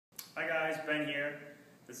Hi guys, Ben here.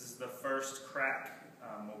 This is the first Craic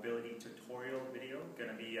mobility tutorial video going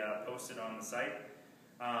to be posted on the site.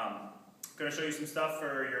 Going to show you some stuff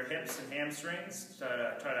for your hips and hamstrings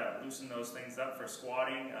to try to loosen those things up for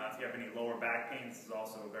squatting. If you have any lower back pain, this is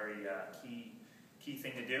also a very key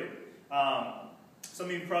thing to do. Some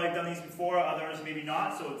of you have probably done these before, others maybe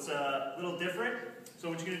not, so it's a little different. So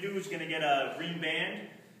what you're going to do is you're going to get a green band.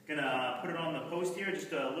 Gonna put it on the post here,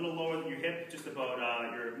 just a little lower than your hip, just about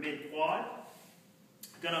your mid-quad.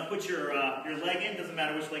 Gonna put your leg in, doesn't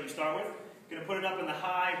matter which leg you start with. Gonna put it up in the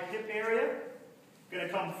high hip area. Gonna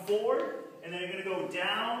come forward, and then you're gonna go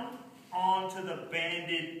down onto the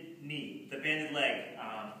banded knee, the banded leg.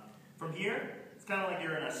 From here, it's kind of like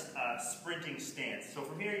you're in a sprinting stance. So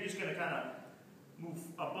from here, you're just gonna kind of move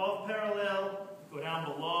above parallel, go down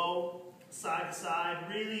below, side to side,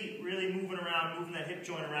 really moving around, moving that hip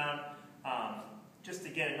joint around, just to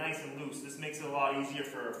get it nice and loose. This makes it a lot easier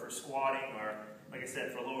for squatting, or like I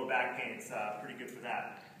said, for lower back pain. It's pretty good for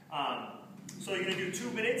that. So you're going to do 2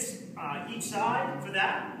 minutes each side for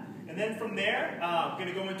that, and then from there, I'm going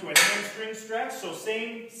to go into a hamstring stretch. So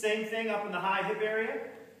same thing up in the high hip area.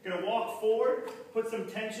 Going to walk forward, put some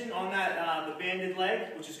tension on that the banded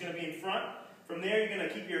leg, which is going to be in front. From there, you're going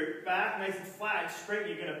to keep your back nice and flat and straight.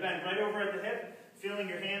 You're going to bend right over at the hip, feeling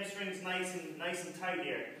your hamstrings nice and tight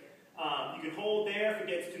here. You can hold there if it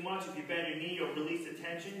gets too much. If you bend your knee, you'll release the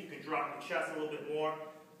tension. You can drop the chest a little bit more,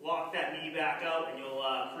 lock that knee back out, and you'll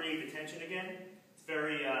create the tension again. It's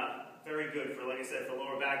very good for, like I said, for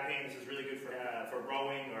lower back pain. This is really good for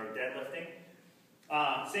rowing or deadlifting.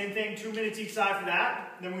 Same thing, 2 minutes each side for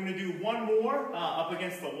that. Then we're going to do one more up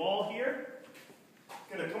against the wall here.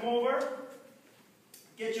 Going to come over.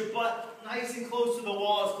 Get your butt nice and close to the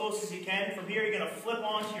wall, as close as you can. From here, you're going to flip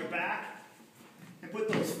onto your back and put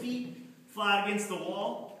those feet flat against the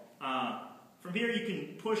wall. From here, you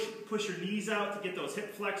can push your knees out to get those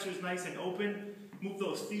hip flexors nice and open. Move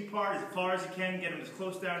those feet apart as far as you can. Get them as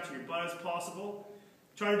close down to your butt as possible.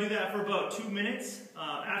 Try to do that for about 2 minutes.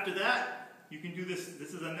 After that, you can do this.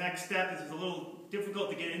 This is the next step. This is a little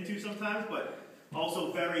difficult to get into sometimes, but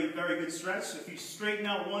also very good stretch. So if you straighten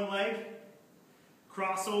out one leg,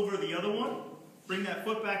 cross over the other one, bring that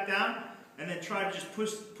foot back down, and then try to just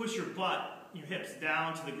push your butt, your hips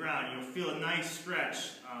down to the ground. You'll feel a nice stretch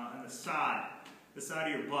on the side of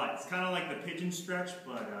your butt. It's kind of like the pigeon stretch,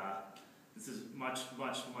 but this is much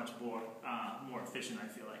more efficient, I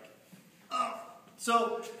feel like.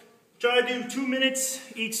 So try to do 2 minutes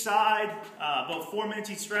each side, about 4 minutes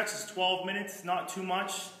each stretch is 12 minutes, not too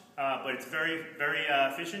much, but it's very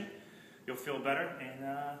efficient. You'll feel better,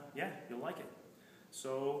 and yeah, you'll like it.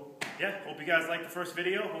 So, yeah, hope you guys liked the first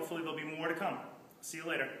video. Hopefully there'll be more to come. See you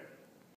later.